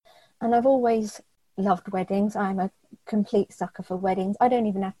And I've always loved weddings. I'm a complete sucker for weddings. I don't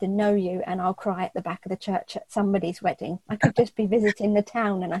even have to know you and I'll cry at the back of the church at somebody's wedding. I could just be visiting the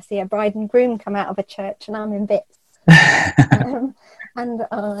town and I see a bride and groom come out of a church and I'm in bits. And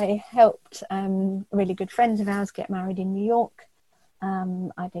I helped really good friends of ours get married in New York.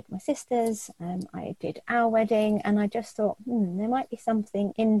 I did my sister's, I did our wedding, and I just thought, there might be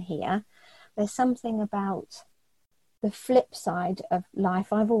something in here. There's something about the flip side of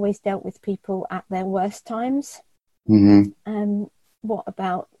life. I've always dealt with people at their worst times. Mm-hmm. What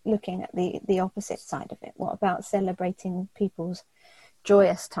about looking at the opposite side of it? What about celebrating people's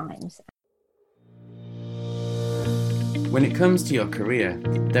joyous times? When it comes to your career,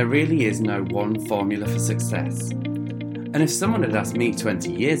 there really is no one formula for success. And if someone had asked me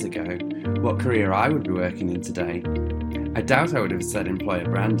 20 years ago what career I would be working in today, I doubt I would have said employer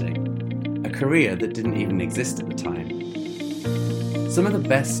branding, a career that didn't even exist at the time. Some of the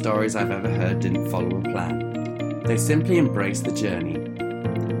best stories I've ever heard didn't follow a plan. They simply embraced the journey.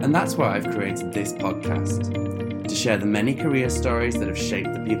 And that's why I've created this podcast, to share the many career stories that have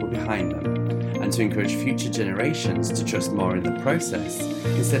shaped the people behind them, and to encourage future generations to trust more in the process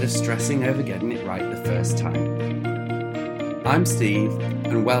instead of stressing over getting it right the first time. I'm Steve,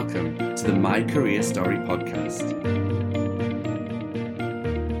 and welcome to the My Career Story podcast.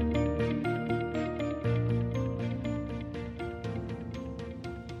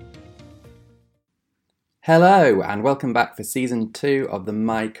 Hello, and welcome back for Season 2 of the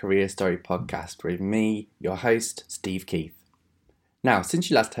My Career Story podcast with me, your host, Steve Keith. Now, since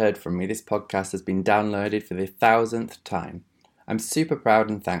you last heard from me, this podcast has been downloaded for the 1,000th time. I'm super proud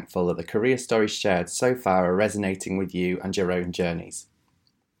and thankful that the career stories shared so far are resonating with you and your own journeys.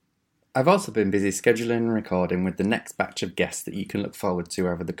 I've also been busy scheduling and recording with the next batch of guests that you can look forward to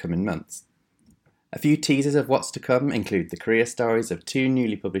over the coming months. A few teasers of what's to come include the career stories of 2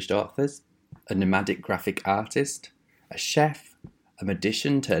 newly published authors, a nomadic graphic artist, a chef, a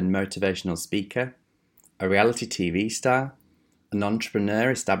magician turned motivational speaker, a reality TV star, an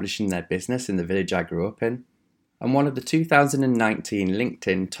entrepreneur establishing their business in the village I grew up in, and one of the 2019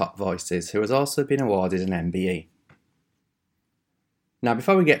 LinkedIn Top Voices who has also been awarded an MBE. Now,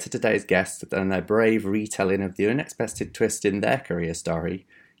 before we get to today's guests and their brave retelling of the unexpected twist in their career story,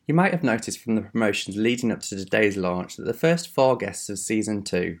 you might have noticed from the promotions leading up to today's launch that the first 4 guests of Season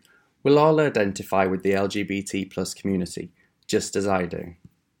 2 will all identify with the LGBT+ community, just as I do.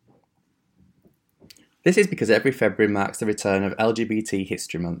 This is because every February marks the return of LGBT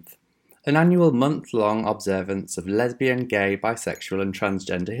History Month, an annual month-long observance of lesbian, gay, bisexual and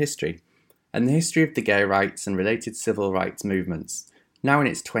transgender history, and the history of the gay rights and related civil rights movements, now in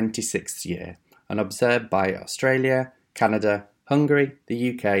its 26th year, and observed by Australia, Canada, Hungary,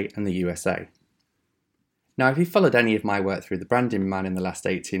 the UK and the USA. Now, if you've followed any of my work through the Branding Man in the last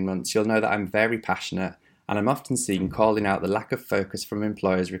 18 months, you'll know that I'm very passionate, and I'm often seen calling out the lack of focus from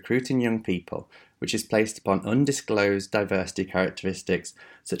employers recruiting young people, which is placed upon undisclosed diversity characteristics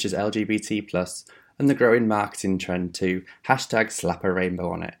such as LGBT+, and the growing marketing trend to #slap a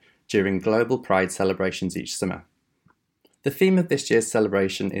rainbow on it during global pride celebrations each summer. The theme of this year's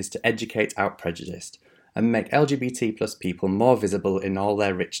celebration is to educate out prejudice and make LGBT+ people more visible in all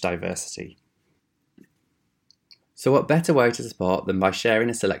their rich diversity. So what better way to support than by sharing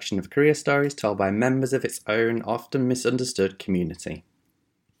a selection of career stories told by members of its own often misunderstood community.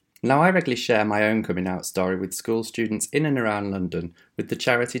 Now, I regularly share my own coming out story with school students in and around London with the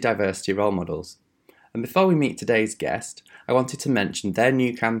charity Diversity Role Models. And before we meet today's guest, I wanted to mention their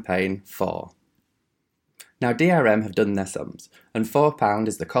new campaign, 4. Now, DRM have done their sums, and £4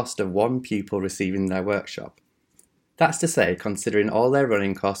 is the cost of one pupil receiving their workshop. That's to say, considering all their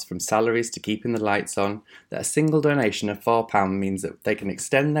running costs from salaries to keeping the lights on, that a single donation of £4 means that they can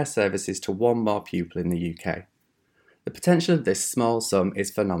extend their services to one more pupil in the UK. The potential of this small sum is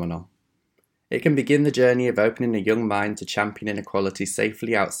phenomenal. It can begin the journey of opening a young mind to champion inequality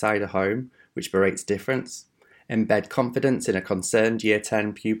safely outside a home, which berates difference, embed confidence in a concerned Year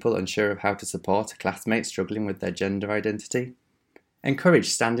 10 pupil unsure of how to support a classmate struggling with their gender identity, encourage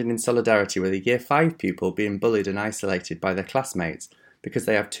standing in solidarity with a Year 5 pupil being bullied and isolated by their classmates because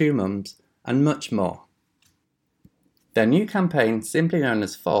they have 2 mums, and much more. Their new campaign, simply known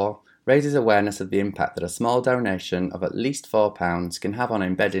as 4, raises awareness of the impact that a small donation of at least £4 can have on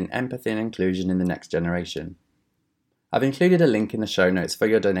embedding empathy and inclusion in the next generation. I've included a link in the show notes for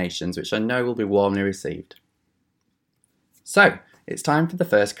your donations, which I know will be warmly received. So, it's time for the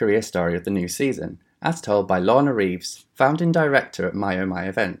first career story of the new season, as told by Lorna Reeves, founding director at My Oh My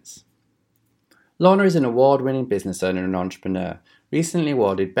Events. Lorna is an award-winning business owner and entrepreneur, recently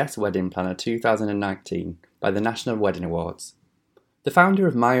awarded Best Wedding Planner 2019 by the National Wedding Awards. The founder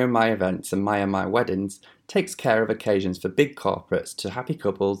of My Oh My Events and My Oh My Weddings takes care of occasions for big corporates to happy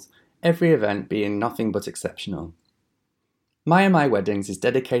couples, every event being nothing but exceptional. My Oh My Weddings is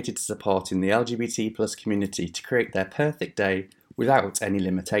dedicated to supporting the LGBT plus community to create their perfect day without any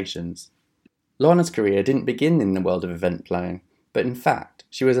limitations. Lorna's career didn't begin in the world of event planning, but in fact,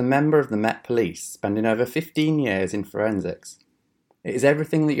 she was a member of the Met Police, spending over 15 years in forensics. It is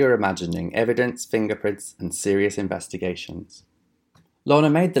everything that you're imagining: evidence, fingerprints, and serious investigations.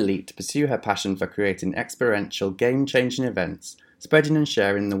 Lorna made the leap to pursue her passion for creating experiential, game-changing events, spreading and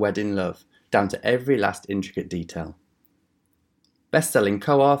sharing the wedding love, down to every last intricate detail. Best-selling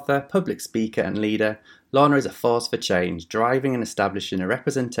co-author, public speaker and leader, Lorna is a force for change, driving and establishing a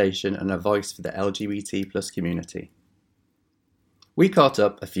representation and a voice for the LGBT plus community. We caught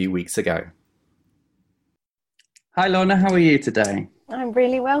up a few weeks ago. Hi Lorna, how are you today? I'm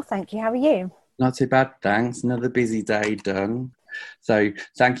really well, thank you. How are you? Not too bad, thanks. Another busy day done. So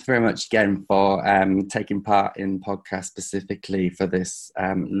thank you very much again for taking part in the podcast specifically for this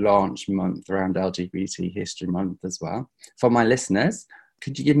launch month around LGBT History Month as well. For my listeners,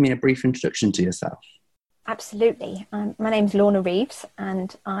 could you give me a brief introduction to yourself? Absolutely. My name's Lorna Reeves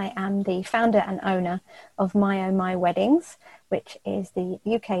and I am the founder and owner of My Oh My Weddings, which is the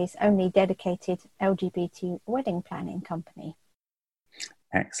UK's only dedicated LGBT wedding planning company.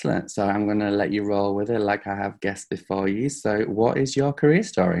 Excellent. So I'm going to let you roll with it like I have guessed before you. So what is your career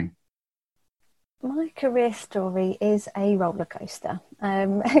story? My career story is a roller coaster.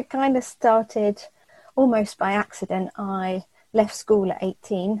 It kind of started almost by accident. I left school at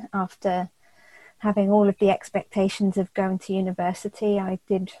 18 after having all of the expectations of going to university. I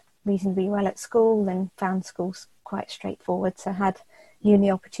did reasonably well at school and found schools quite straightforward. So I had uni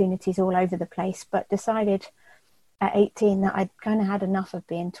opportunities all over the place, but decided at 18 that I'd kind of had enough of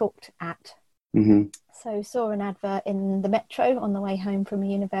being talked at. Mm-hmm. So saw an advert in the Metro on the way home from a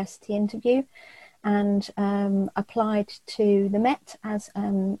university interview and applied to the Met as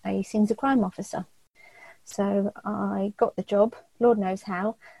a scenes of crime officer. So I got the job, Lord knows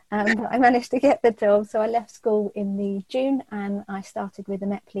how, but I managed to get the job. So I left school in the June and I started with the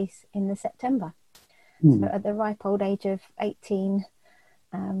Met Police in the September. So at the ripe old age of 18,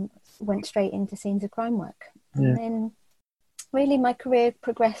 went straight into scenes of crime work. And then really my career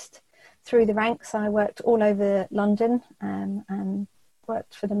progressed through the ranks. I worked all over London and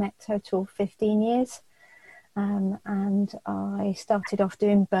worked for the Met total 15 years. And I started off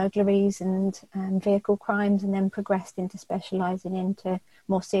doing burglaries and vehicle crimes and then progressed into specialising into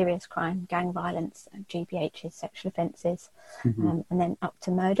more serious crime, gang violence, GBHs, sexual offences, and then up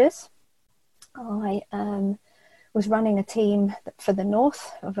to murders. I was running a team for the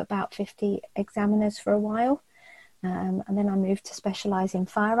North of about 50 examiners for a while. And then I moved to specialise in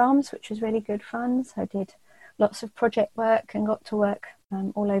firearms, which was really good fun. So I did lots of project work and got to work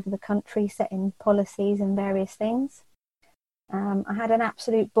all over the country, setting policies and various things. I had an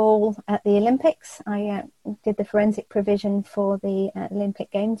absolute ball at the Olympics. I did the forensic provision for the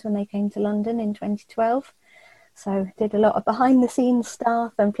Olympic Games when they came to London in 2012. So did a lot of behind the scenes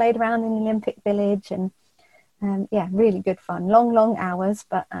stuff and played around in the Olympic Village and really good fun. Long hours,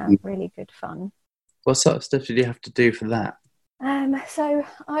 but really good fun. What sort of stuff did you have to do for that? So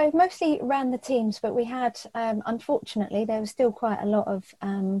I mostly ran the teams, but we had, unfortunately, there was still quite a lot of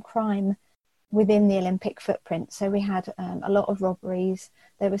crime within the Olympic footprint. So we had a lot of robberies.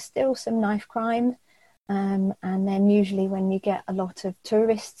 There was still some knife crime. And then usually when you get a lot of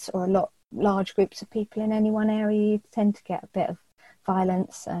tourists or large groups of people in any one area, you tend to get a bit of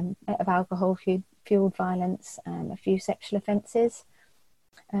violence, a bit of alcohol-fueled violence, a few sexual offences.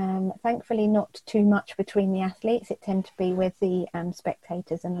 Thankfully not too much between the athletes. It tended to be with the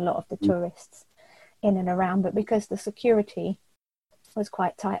spectators and a lot of the tourists in and around, but because the security was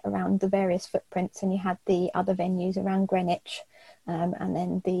quite tight around the various footprints and you had the other venues around Greenwich and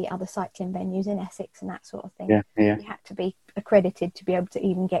then the other cycling venues in Essex and that sort of thing, you had to be accredited to be able to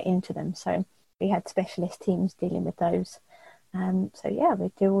even get into them. So we had specialist teams dealing with those.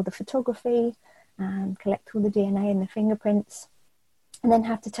 We'd do all the photography, collect all the DNA and the fingerprints, and then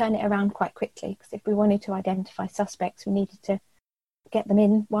have to turn it around quite quickly, because if we wanted to identify suspects, we needed to get them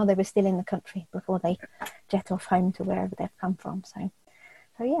in while they were still in the country before they jet off home to wherever they've come from. So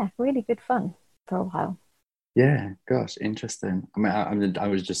really good fun for a while. Yeah, gosh, interesting. I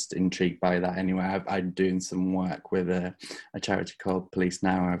was just intrigued by that anyway. I'm doing some work with a charity called Police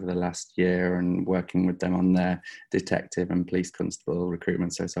Now over the last year and working with them on their detective and police constable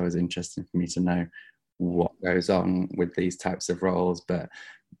recruitment. So it's always interesting for me to know what goes on with these types of roles. But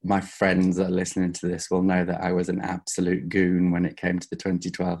my friends that are listening to this will know that I was an absolute goon when it came to the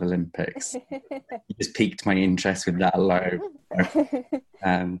 2012 Olympics. It just piqued my interest with that alone.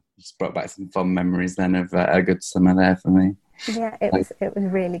 Just brought back some fond memories then of a good summer there for me. Yeah, it was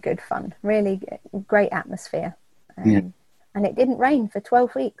really good fun, really great atmosphere. Yeah. And it didn't rain for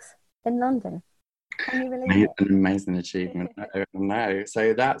 12 weeks in London. Can you believe it? An amazing achievement. I know.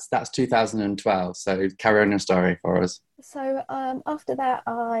 So that's 2012. So carry on your story for us. So after that,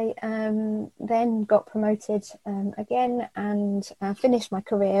 I then got promoted again and finished my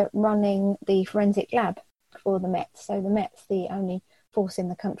career running the forensic lab for the Met. So the Met's the only force in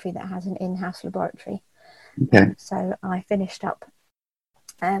the country that has an in-house laboratory. Okay. So I finished up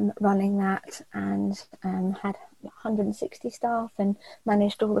running that and had 160 staff and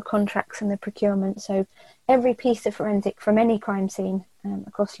managed all the contracts and the procurement. So every piece of forensic from any crime scene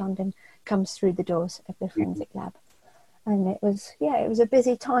across London comes through the doors of the forensic lab. And it was a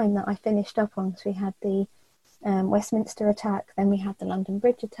busy time that I finished up on. So we had the Westminster attack, then we had the London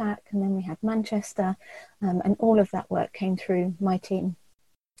Bridge attack, and then we had Manchester, and all of that work came through my team,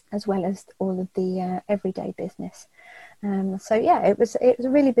 as well as all of the everyday business. So yeah, it was a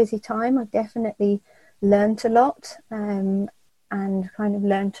really busy time. I definitely learned a lot, and kind of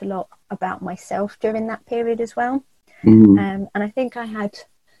learned a lot about myself during that period as well. And I think I had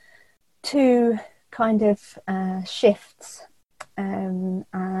two kind of shifts, and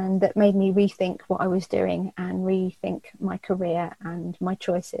that made me rethink what I was doing and rethink my career and my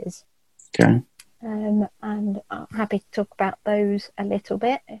choices. Okay. And I'm happy to talk about those a little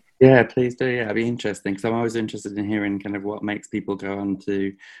bit. Yeah, please do. Yeah, it'd be interesting because I'm always interested in hearing kind of what makes people go on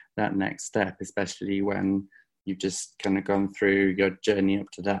to that next step, especially when you've just kind of gone through your journey up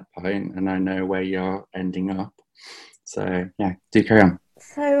to that point, and I know where you're ending up. So yeah, do carry on.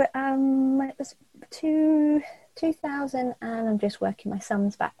 So it was 2000, and I'm just working my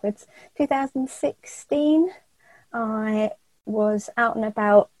sums backwards. 2016, I was out and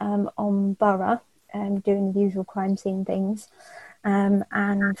about on Borough, doing the usual crime scene things. And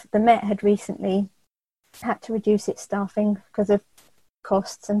the Met had recently had to reduce its staffing because of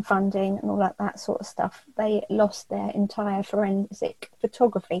costs and funding and all that sort of stuff. They lost their entire forensic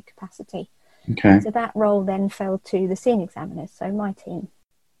photography capacity. Okay. So that role then fell to the scene examiners, so my team.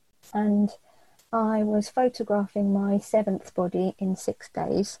 And I was photographing my 7th body in 6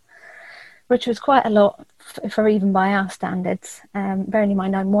 days, which was quite a lot for even by our standards. Bearing in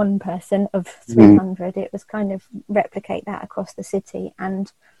mind I'm one person of 300, it was kind of replicate that across the city.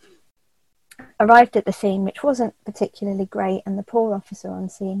 And arrived at the scene, which wasn't particularly great, and the poor officer on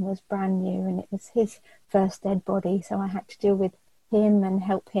scene was brand new, and it was his first dead body, so I had to deal with him and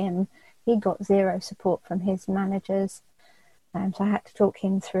help him. He got zero support from his managers, so I had to talk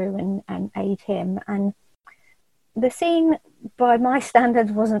him through and aid him. And the scene, by my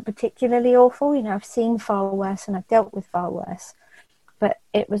standards, wasn't particularly awful. You know, I've seen far worse and I've dealt with far worse. But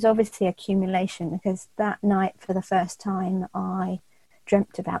it was obviously accumulation, because that night, for the first time, I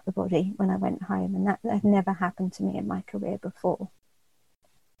dreamt about the body when I went home, and that had never happened to me in my career before.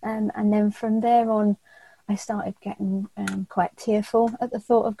 And then from there on, I started getting quite tearful at the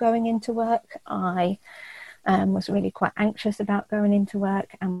thought of going into work. I was really quite anxious about going into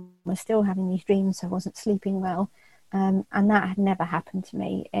work and was still having these dreams, so I wasn't sleeping well. And that had never happened to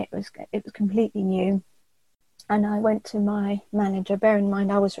me. It was completely new. And I went to my manager. Bear in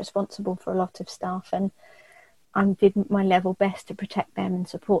mind, I was responsible for a lot of staff, and I did my level best to protect them and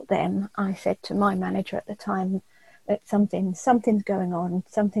support them. I said to my manager at the time that something's going on,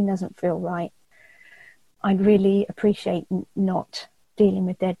 something doesn't feel right. I'd really appreciate not dealing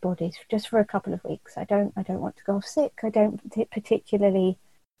with dead bodies just for a couple of weeks. I don't want to go off sick. I don't particularly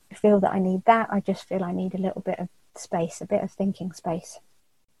feel that I need that. I just feel I need a little bit of space, a bit of thinking space.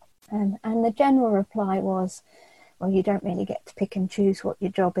 And the general reply was, well, you don't really get to pick and choose what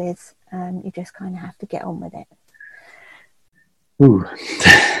your job is. You just kind of have to get on with it. Ooh.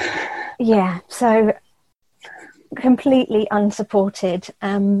 Yeah, so completely unsupported,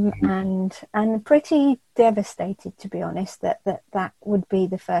 and pretty devastated, to be honest, that would be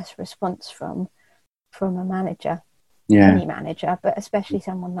the first response from a manager, any manager, but especially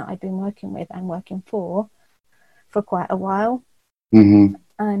someone that I'd been working with and working for quite a while. Mm-hmm.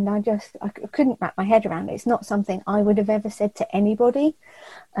 And I couldn't wrap my head around it. It's not something I would have ever said to anybody,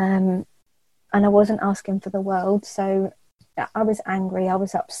 and I wasn't asking for the world. So I was angry, I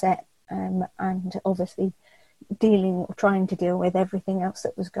was upset, and obviously trying to deal with everything else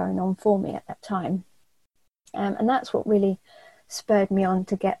that was going on for me at that time. And that's what really spurred me on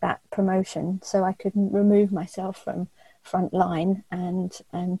to get that promotion, so I could remove myself from front line and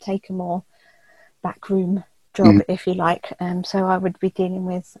take a more backroom job, if you like. So I would be dealing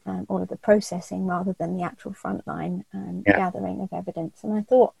with all of the processing rather than the actual frontline gathering of evidence. And I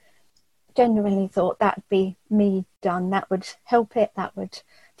genuinely thought that'd be me done. That would help it. That would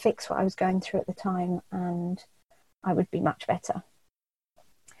fix what I was going through at the time, and I would be much better.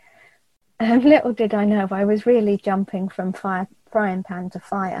 Little did I know, I was really jumping from frying pan to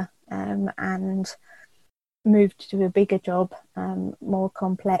fire, and moved to a bigger job, more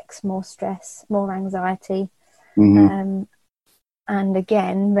complex, more stress, more anxiety, and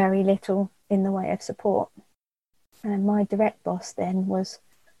again, very little in the way of support. And my direct boss then was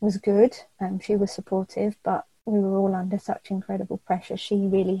good. She was supportive, but we were all under such incredible pressure. She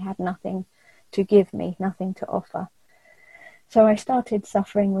really had nothing to give me, nothing to offer. So I started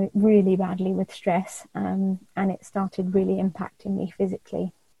suffering really badly with stress, and it started really impacting me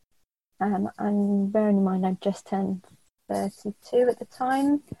physically. And bearing in mind, I'd just turned 32 at the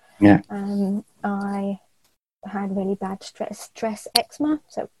time. Yeah. I had really bad stress eczema,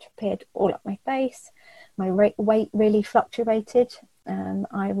 so it appeared all up my face. My weight really fluctuated.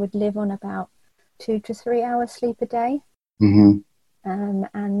 I would live on about 2 to 3 hours sleep a day. And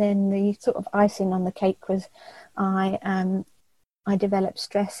then the sort of icing on the cake was I developed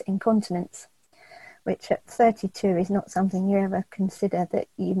stress incontinence, which at 32 is not something you ever consider that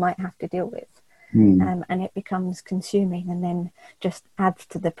you might have to deal with. And it becomes consuming and then just adds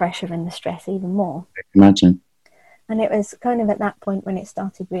to the pressure and the stress even more. I can imagine. And it was kind of at that point when it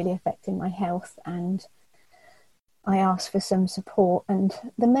started really affecting my health, and I asked for some support. And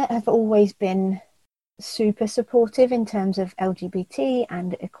the Met have always been super supportive in terms of LGBT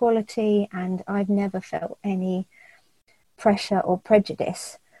and equality, and I've never felt any pressure or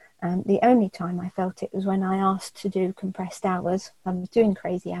prejudice. The only time I felt it was when I asked to do compressed hours. I was doing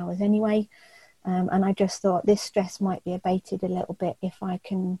crazy hours anyway, and I just thought this stress might be abated a little bit if I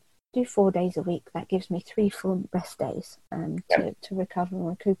can do 4 days a week. That gives me 3 full rest days to recover and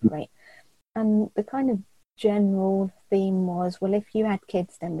recuperate. And the kind of general theme was, well, if you had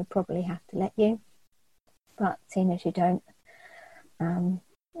kids, then we'd probably have to let you. But seeing as you don't,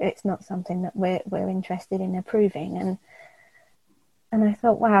 it's not something that we're interested in approving. And I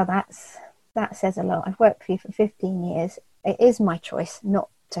thought, wow, that says a lot. I've worked for you for 15 years. It is my choice not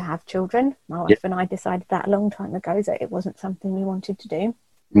to have children. My wife and I decided that a long time ago that it wasn't something we wanted to do.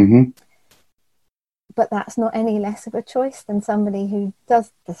 But that's not any less of a choice than somebody who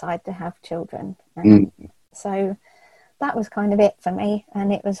does decide to have children. So that was kind of it for me.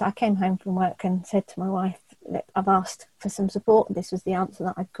 And I came home from work and said to my wife, look, I've asked for some support. This was the answer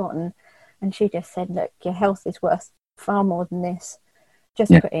that I'd gotten. And she just said, look, your health is worth far more than this.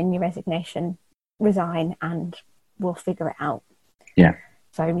 Just put in your resignation, resign, and we'll figure it out.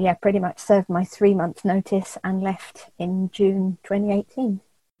 So pretty much served my 3-month notice and left in June 2018.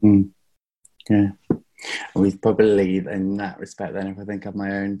 We've probably, in that respect then, if I think of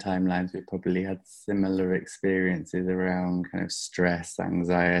my own timelines, we probably had similar experiences around kind of stress,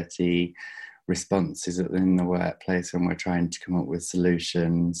 anxiety, responses in the workplace when we're trying to come up with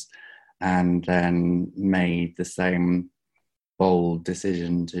solutions, and then made the same bold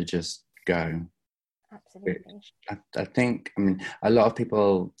decision to just go. Absolutely. I think, a lot of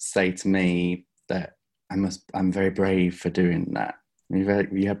people say to me that I'm very brave for doing that.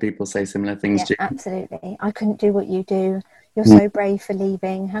 You have people say similar things to you? Absolutely. I couldn't do what you do. You're so brave for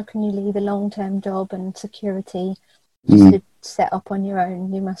leaving. How can you leave a long-term job and security just to set up on your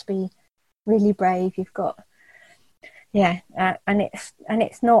own? You must be really brave. You've got and it's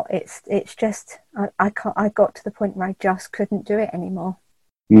just I got to the point where I just couldn't do it anymore.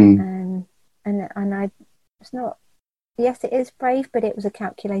 And it's not, yes, it is brave, but it was a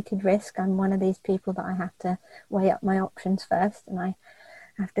calculated risk. I'm one of these people that I have to weigh up my options first, and I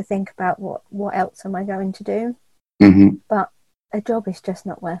have to think about what else am I going to do. But a job is just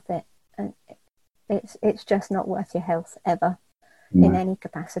not worth it, and it's just not worth your health ever in any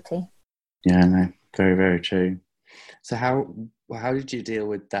capacity. No, very, very true. So how did you deal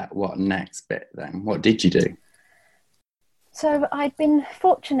with that what next bit then? What did you do? So I'd been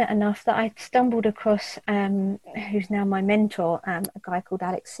fortunate enough that I'd stumbled across who's now my mentor, a guy called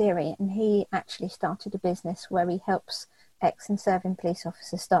Alex Seary, and he actually started a business where he helps ex and serving police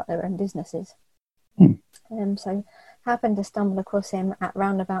officers start their own businesses. So happened to stumble across him at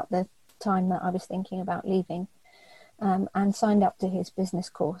round about the time that I was thinking about leaving, and signed up to his business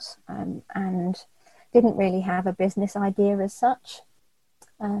course, and didn't really have a business idea as such.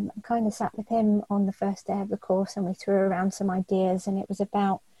 I kind of sat with him on the first day of the course, and we threw around some ideas, and it was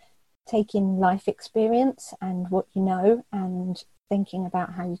about taking life experience and what you know and thinking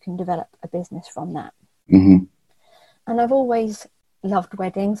about how you can develop a business from that. And I've always loved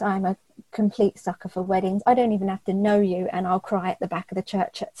weddings. I'm a complete sucker for weddings. I don't even have to know you and I'll cry at the back of the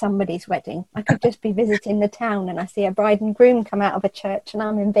church at somebody's wedding. I could just be visiting the town and I see a bride and groom come out of a church and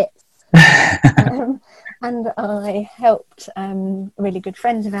I'm in bits. And I helped really good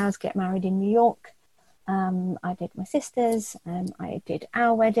friends of ours get married in New York. I did my sister's, I did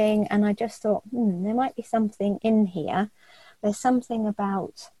our wedding, and I just thought, there might be something in here. There's something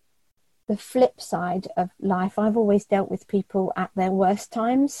about the flip side of life. I've always dealt with people at their worst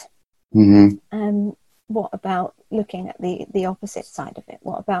times. What about looking at the opposite side of it?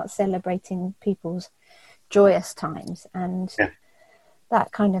 What about celebrating people's joyous times? And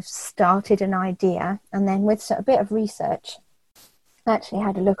that kind of started an idea. And then with a bit of research, I actually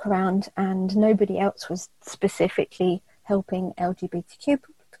had a look around and nobody else was specifically helping LGBTQ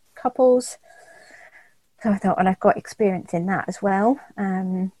couples. So I thought, well, I've got experience in that as well.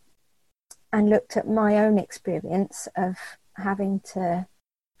 And looked at my own experience of having to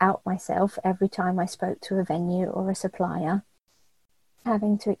out myself every time I spoke to a venue or a supplier,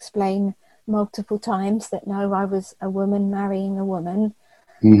 having to explain multiple times that no, I was a woman marrying a woman,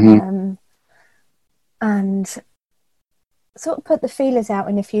 and sort of put the feelers out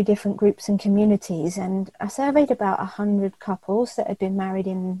in a few different groups and communities. And I surveyed about 100 couples that had been married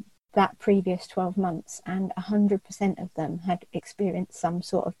in that previous 12 months, and 100% of them had experienced some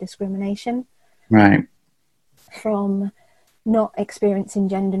sort of discrimination. Right. From not experiencing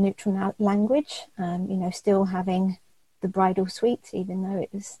gender neutral language, still having the bridal suite, even though it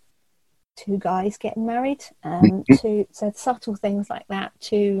was two guys getting married, to subtle things like that,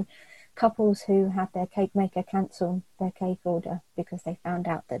 to couples who had their cake maker cancel their cake order because they found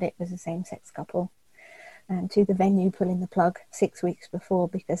out that it was a same-sex couple, and to the venue pulling the plug 6 weeks before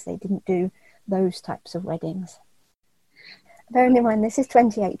because they didn't do those types of weddings. Bearing in mind, this is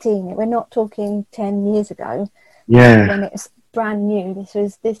 2018. We're not talking 10 years ago. Yeah. When it's brand new.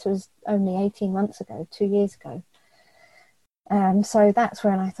 This was only 18 months ago, 2 years ago. So that's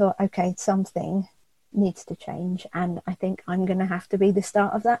when I thought, okay, something needs to change, and I think I'm going to have to be the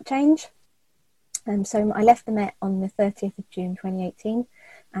start of that change. And so I left the Met on the 30th of June 2018,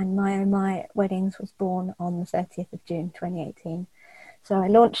 and My Weddings was born on the 30th of June 2018. So I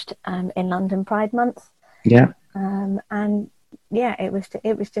launched in London Pride Month. Yeah. And yeah, it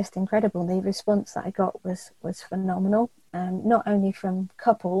was just incredible. The response that I got was phenomenal. Not only from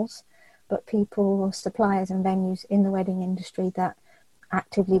couples, but people, suppliers and venues in the wedding industry that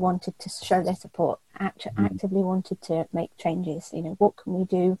actively wanted to show their support, actively wanted to make changes. What can we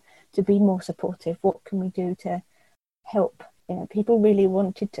do to be more supportive? What can we do to help? People really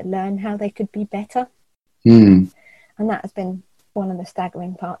wanted to learn how they could be better. And that has been one of the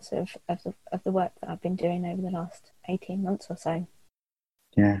staggering parts of the work that I've been doing over the last 18 months or so.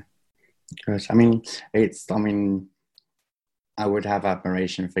 Yeah. Good. I would have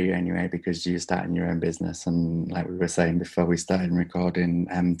admiration for you anyway, because you're starting your own business, and like we were saying before we started recording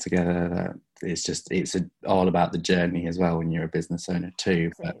together, that it's all about the journey as well when you're a business owner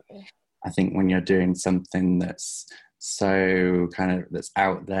too. But I think when you're doing something that's so that's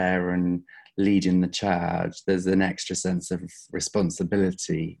out there and leading the charge, there's an extra sense of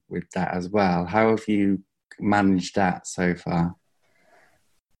responsibility with that as well. How have you managed that so far?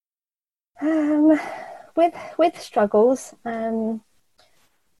 With struggles, I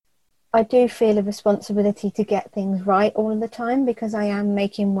do feel a responsibility to get things right all the time, because I am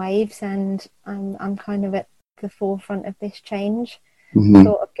making waves and I'm kind of at the forefront of this change. The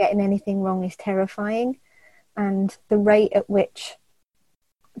thought of getting anything wrong is terrifying, and the rate at which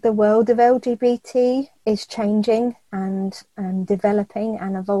the world of LGBT is changing and developing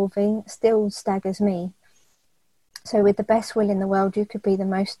and evolving still staggers me. So with the best will in the world, you could be the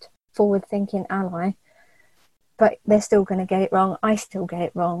most forward-thinking ally, but they're still going to get it wrong. I still get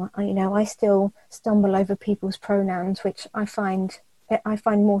it wrong. I still stumble over people's pronouns, which I find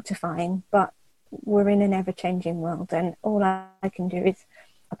mortifying, but we're in an ever-changing world, and all I can do is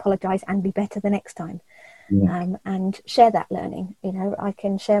apologise and be better the next time. And share that learning. I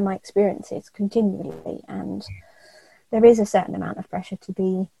can share my experiences continually, and there is a certain amount of pressure to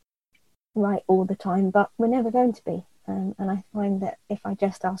be right all the time, but we're never going to be. And I find that if I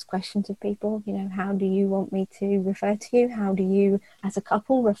just ask questions of people, how do you want me to refer to you? How do you, as a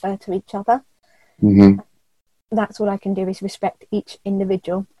couple, refer to each other? That's all I can do, is respect each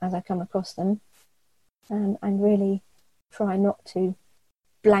individual as I come across them, and really try not to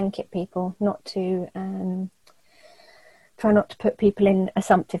blanket people, try not to put people in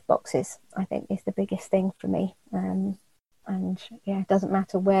assumptive boxes, I think is the biggest thing for me. And yeah, it doesn't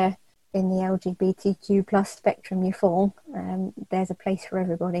matter where in the LGBTQ plus spectrum you fall, there's a place for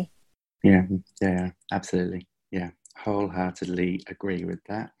everybody. Yeah, absolutely. Yeah, wholeheartedly agree with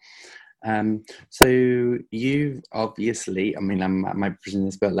that. So you've obviously, I mean, I might presume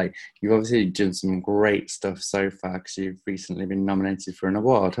this, but like you've obviously done some great stuff so far because you've recently been nominated for an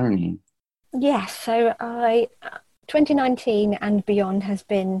award, haven't you? Yes, so 2019 and beyond has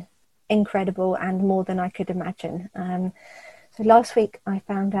been incredible and more than I could imagine. So last week I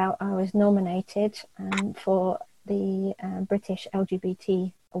found out I was nominated for the British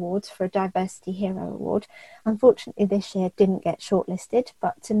LGBT Awards for a Diversity Hero Award. Unfortunately, this year didn't get shortlisted,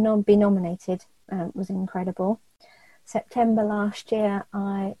 but to be nominated was incredible. September last year,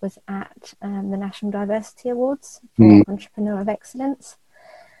 I was at the National Diversity Awards for Entrepreneur of Excellence,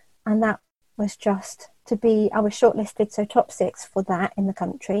 and that was just I was shortlisted, so top 6 for that in the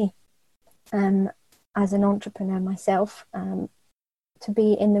country. As an entrepreneur myself, to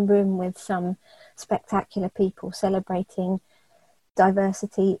be in the room with some spectacular people celebrating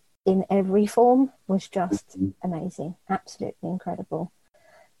diversity in every form was just amazing, absolutely incredible.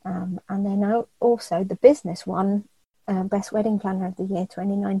 And then also the business won Best Wedding Planner of the Year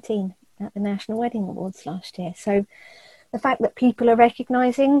 2019 at the National Wedding Awards last year. So the fact that people are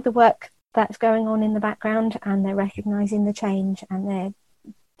recognising the work that's going on in the background and they're recognising the change and they're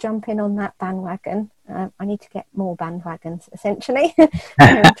jumping on that bandwagon. I need to get more bandwagons, essentially,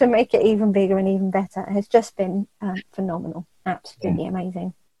 to make it even bigger and even better. It has just been phenomenal, absolutely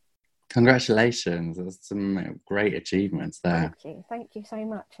amazing. Congratulations! There's some great achievements there. Thank you so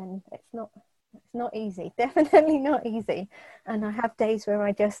much. And it's not easy, definitely not easy. And I have days where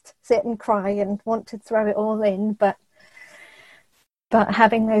I just sit and cry and want to throw it all in, but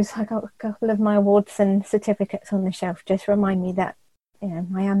having I got a couple of my awards and certificates on the shelf just remind me that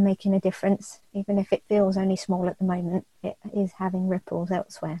I am making a difference, even if it feels only small at the moment. It is having ripples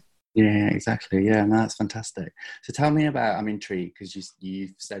elsewhere. Yeah, exactly. Yeah, no, that's fantastic. So tell me about, I'm intrigued because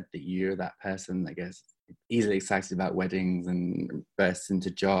you've said that you're that person that gets easily excited about weddings and bursts into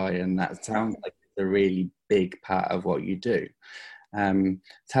joy, and that sounds like it's a really big part of what you do.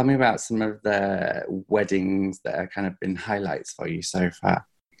 Tell me about some of the weddings that have kind of been highlights for you so far.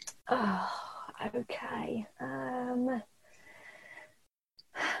 Oh, okay.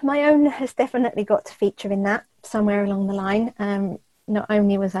 My own has definitely got to feature in that somewhere along the line. Not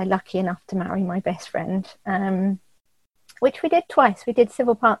only was I lucky enough to marry my best friend, which we did twice. We did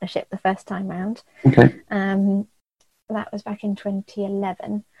civil partnership the first time round. Okay. That was back in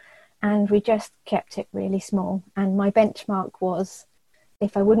 2011. And we just kept it really small. And my benchmark was,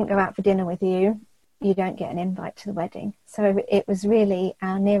 if I wouldn't go out for dinner with you, you don't get an invite to the wedding. So it was really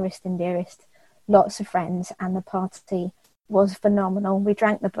our nearest and dearest, lots of friends, and the party was phenomenal. We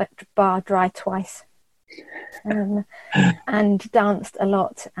drank the bar dry twice and danced a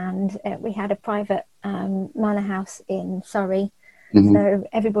lot. And we had a private manor house in Surrey. Mm-hmm. So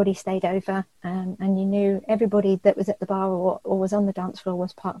everybody stayed over, and you knew everybody that was at the bar or was on the dance floor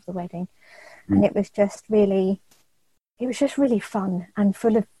was part of the wedding. Mm-hmm. And it was just really fun and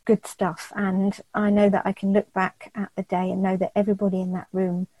full of good stuff. And I know that I can look back at the day and know that everybody in that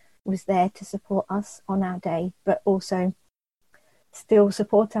room was there to support us on our day, but also still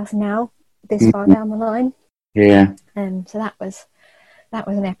support us now, this far down the line. Yeah. So that was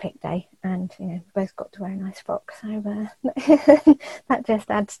an epic day, and we both got to wear a nice frock, so that just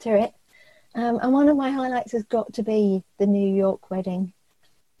adds to it. And one of my highlights has got to be the New York wedding.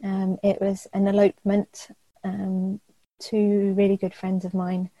 It was an elopement. Two really good friends of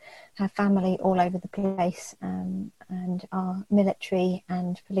mine have family all over the place, and are military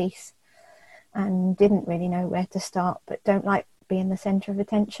and police, and didn't really know where to start, but don't like being the centre of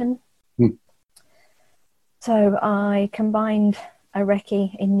attention. So I combined a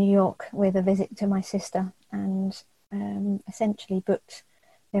recce in New York with a visit to my sister, and essentially booked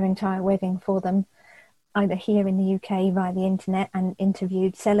their entire wedding for them, either here in the UK via the internet, and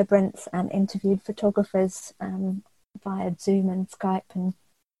interviewed celebrants and interviewed photographers via Zoom and Skype and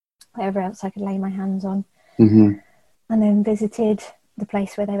whatever else I could lay my hands on. Mm-hmm. And then visited the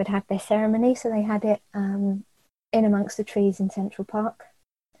place where they would have their ceremony. So they had it in amongst the trees in Central Park.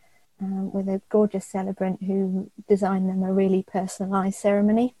 With a gorgeous celebrant who designed them a really personalised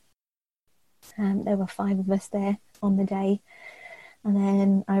ceremony. There were 5 of us there on the day. And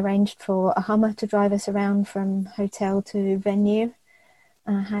then I arranged for a Hummer to drive us around from hotel to venue.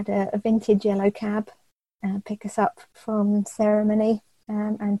 I had a vintage yellow cab pick us up from ceremony,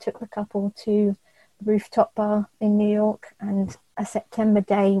 and took the couple to the rooftop bar in New York. And a September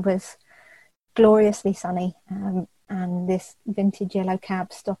day was gloriously sunny. And this vintage yellow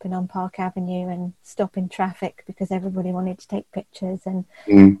cab stopping on Park Avenue and stopping traffic because everybody wanted to take pictures, and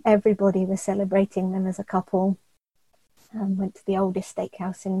everybody was celebrating them as a couple. Went to the oldest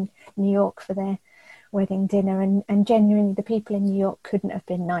steakhouse in New York for their wedding dinner, and genuinely the people in New York couldn't have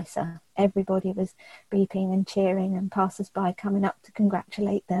been nicer. Everybody was beeping and cheering, and passers-by coming up to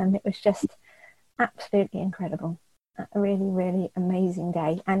congratulate them. It was just absolutely incredible. A really, really amazing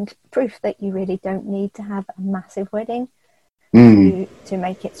day, and proof that you really don't need to have a massive wedding to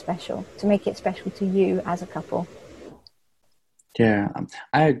make it special, to you as a couple. Yeah,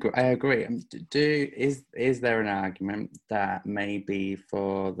 I agree. Is there an argument that maybe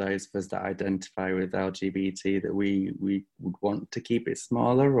for those of us that identify with LGBT that we would want to keep it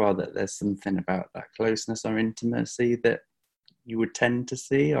smaller, or that there's something about that closeness or intimacy that you would tend to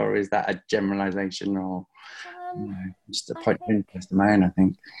see, or is that a generalization, or just a point of interest of my own, I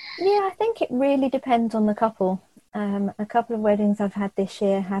think? Yeah, I think it really depends on the couple. A couple of weddings I've had this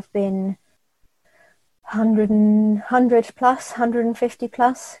year have been 100 plus, 150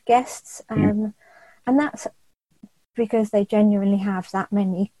 plus guests, and that's because they genuinely have that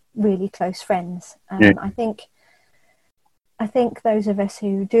many really close friends. I think those of us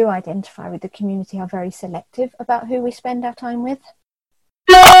who do identify with the community are very selective about who we spend our time with.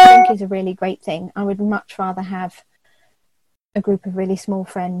 I think is a really great thing. I would much rather have a group of really small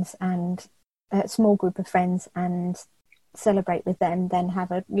friends and a small group of friends and celebrate with them than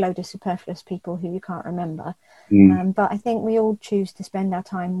have a load of superfluous people who you can't remember. But I think we all choose to spend our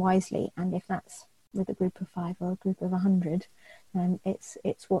time wisely, and if that's with a group of 5 or a group of 100,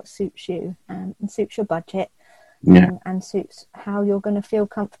 it's what suits you, and suits your budget, and suits how you're going to feel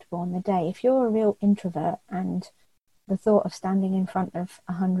comfortable on the day. If you're a real introvert and the thought of standing in front of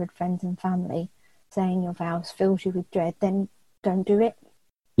 100 friends and family saying your vows fills you with dread, then don't do it.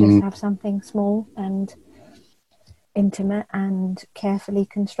 Just have something small and intimate and carefully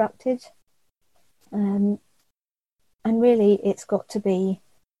constructed, and really it's got to be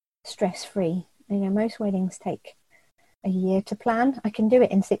stress-free. Most weddings take a year to plan. I can do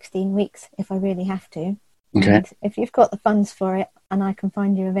it in 16 weeks if I really have to. And if you've got the funds for it and I can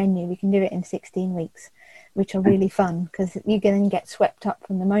find you a venue, we can do it in 16 weeks, which are really fun because you can get swept up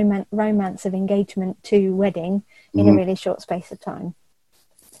from the romance of engagement to wedding in a really short space of time.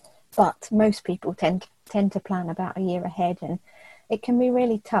 But most people tend to plan about a year ahead, and it can be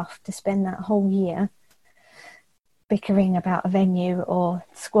really tough to spend that whole year bickering about a venue or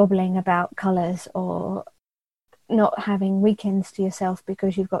squabbling about colours or not having weekends to yourself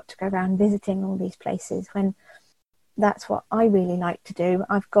because you've got to go around visiting all these places, when that's what I really like to do.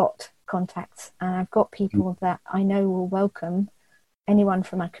 I've got contacts and I've got people that I know will welcome anyone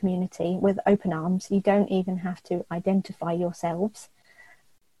from our community with open arms. You don't even have to identify yourselves.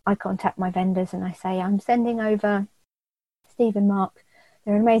 I contact my vendors and I say, I'm sending over Steve and Mark.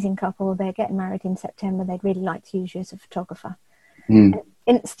 They're an amazing couple. They're getting married in September. They'd really like to use you as a photographer. And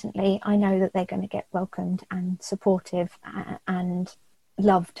instantly, I know that they're going to get welcomed and supportive and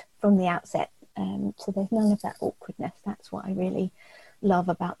loved from the outset. So there's none of that awkwardness. That's what I really love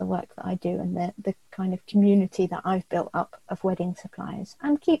about the work that I do, and the kind of community that I've built up of wedding suppliers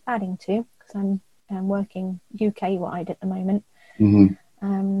and keep adding to, because I'm working UK wide at the moment.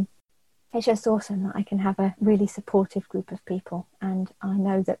 It's just awesome that I can have a really supportive group of people, and I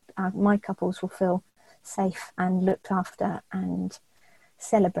know that my couples will feel safe and looked after and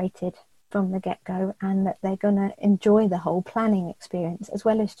celebrated from the get-go, and that they're going to enjoy the whole planning experience as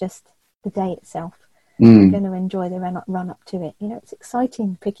well as just the day itself. They're going to enjoy the run up to it. It's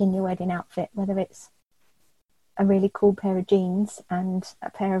exciting picking your wedding outfit, whether it's a really cool pair of jeans and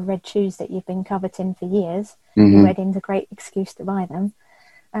a pair of red shoes that you've been coveting for years. Your wedding's a great excuse to buy them.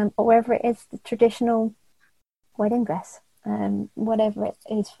 Or whether it is the traditional wedding dress, whatever it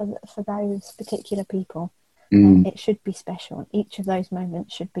is for those particular people, it should be special. Each of those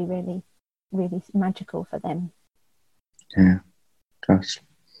moments should be really, really magical for them. Yeah, gosh.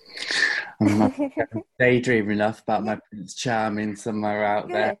 I'm not daydreaming enough about my Prince Charming somewhere out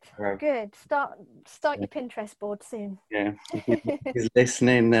there. Good. Start your Pinterest board soon. Yeah, he's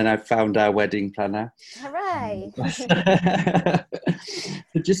listening, and I found our wedding planner. Hooray!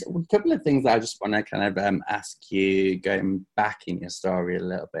 Just a couple of things that I just want to kind of ask you, going back in your story a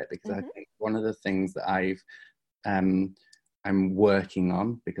little bit, because I think one of the things that I'm working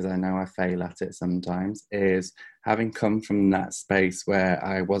on, because I know I fail at it sometimes, is having come from that space where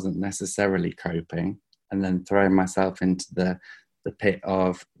I wasn't necessarily coping, and then throwing myself into the pit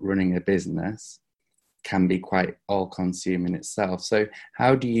of running a business can be quite all-consuming itself. So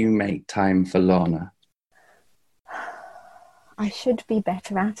how do you make time for Lorna? I should be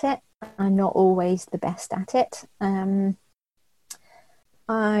better at it. I'm not always the best at it.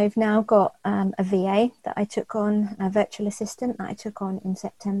 I've now got a VA that I took on, a virtual assistant that I took on in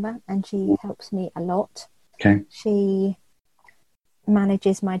September, and she helps me a lot. Okay. She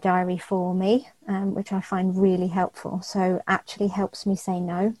manages my diary for me, which I find really helpful. So actually helps me say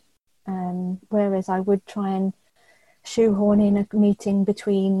no. Whereas I would try and shoehorn in a meeting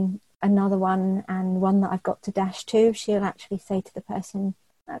between another one and one that I've got to dash to, she'll actually say to the person,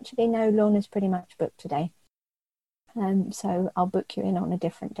 actually, no, Lorna's pretty much booked today. So I'll book you in on a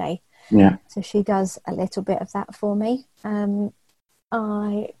different day. Yeah. So she does a little bit of that for me.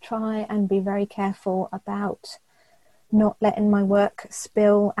 I try and be very careful about not letting my work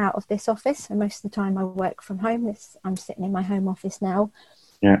spill out of this office. So most of the time I work from home. I'm sitting in my home office now.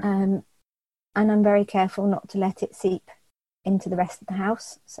 Yeah. And I'm very careful not to let it seep into the rest of the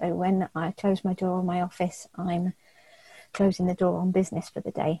house. So when I close my door on my office, I'm closing the door on business for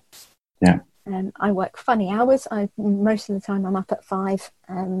the day. Yeah. I work funny hours. Most of the time I'm up at 5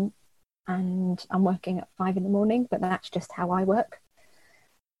 and I'm working at 5 in the morning, but that's just how I work.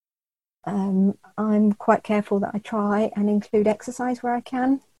 I'm quite careful that I try and include exercise where I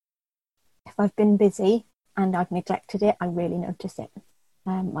can. If I've been busy and I've neglected it, I really notice it.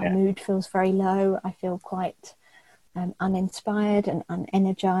 My mood feels very low. I feel quite uninspired and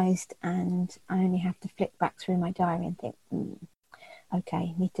unenergized, and I only have to flick back through my diary and think,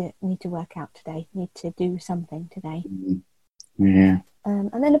 okay, need to work out today, need to do something today. Yeah.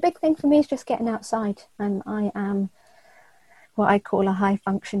 And then a big thing for me is just getting outside. I am what I call a high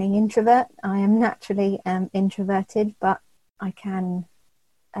functioning introvert. I am naturally introverted, but I can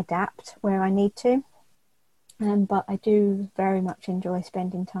adapt where I need to. But I do very much enjoy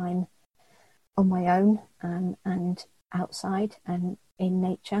spending time on my own and outside and in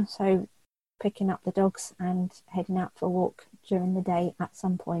nature. So picking up the dogs and heading out for a walk during the day at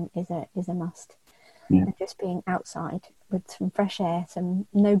some point is a must. Yeah. And just being outside with some fresh air, some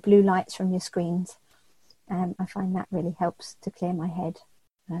no blue lights from your screens. I find that really helps to clear my head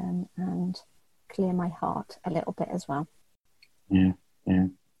and clear my heart a little bit as well. Yeah.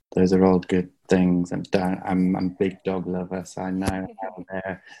 Those are all good things. I'm a big dog lover, so I know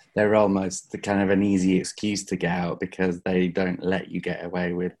how they're almost the kind of an easy excuse to get out because they don't let you get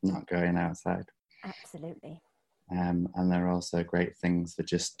away with not going outside. Absolutely. And they're also great things for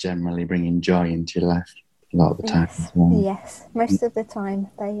just generally bringing joy into your life a lot of the time. Yes. Most of the time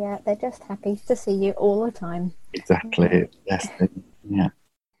they're just happy to see you all the time. Exactly. Yes. Yeah.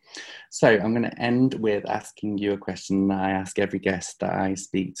 So I'm going to end with asking you a question that I ask every guest that I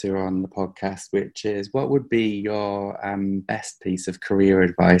speak to on the podcast, which is, what would be your best piece of career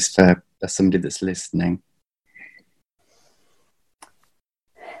advice for somebody that's listening?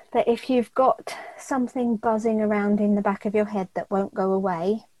 That if you've got something buzzing around in the back of your head that won't go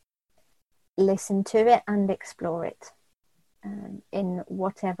away, listen to it and explore it in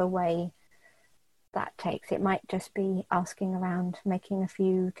whatever way that takes. It might just be asking around, making a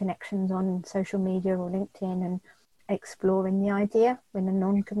few connections on social media or LinkedIn and exploring the idea in a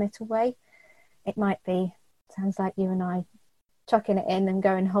non-committal way. It might be, sounds like you and I, chucking it in and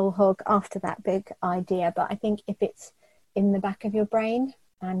going whole hog after that big idea. But I think if it's in the back of your brain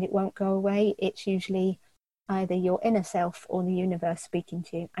and it won't go away, it's usually either your inner self or the universe speaking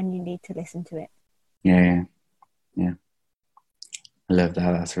to you, and you need to listen to it. Yeah. I love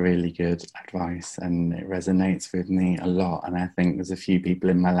that. That's really good advice, and it resonates with me a lot. And I think there's a few people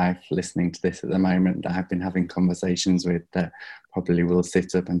in my life listening to this at the moment that I've been having conversations with that probably will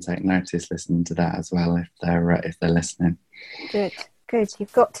sit up and take notice listening to that as well if they're listening. Good.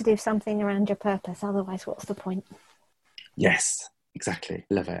 You've got to do something around your purpose, otherwise what's the point? Yes, exactly.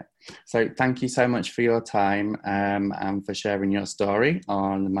 Love it. So thank you so much for your time and for sharing your story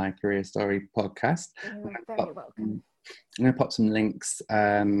on the My Career Story podcast. You're very welcome. I'm going to pop some links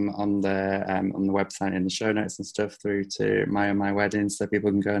on the website in the show notes and stuff through to my wedding, so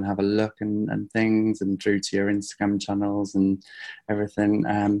people can go and have a look and things, and through to your Instagram channels and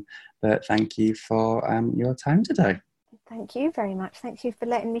everything. But thank you for your time today. Thank you very much. Thank you for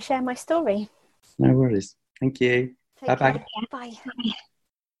letting me share my story. No worries. Thank you. Bye-bye. Bye.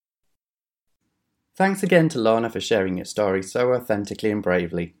 Thanks again to Lorna for sharing your story so authentically and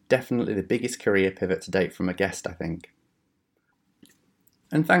bravely. Definitely the biggest career pivot to date from a guest, I think.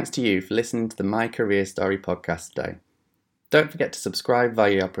 And thanks to you for listening to the My Career Story podcast today. Don't forget to subscribe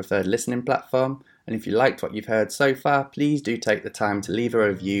via your preferred listening platform, and if you liked what you've heard so far, please do take the time to leave a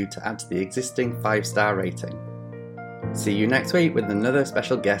review to add to the existing 5-star rating. See you next week with another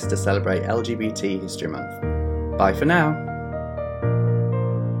special guest to celebrate LGBT History Month. Bye for now.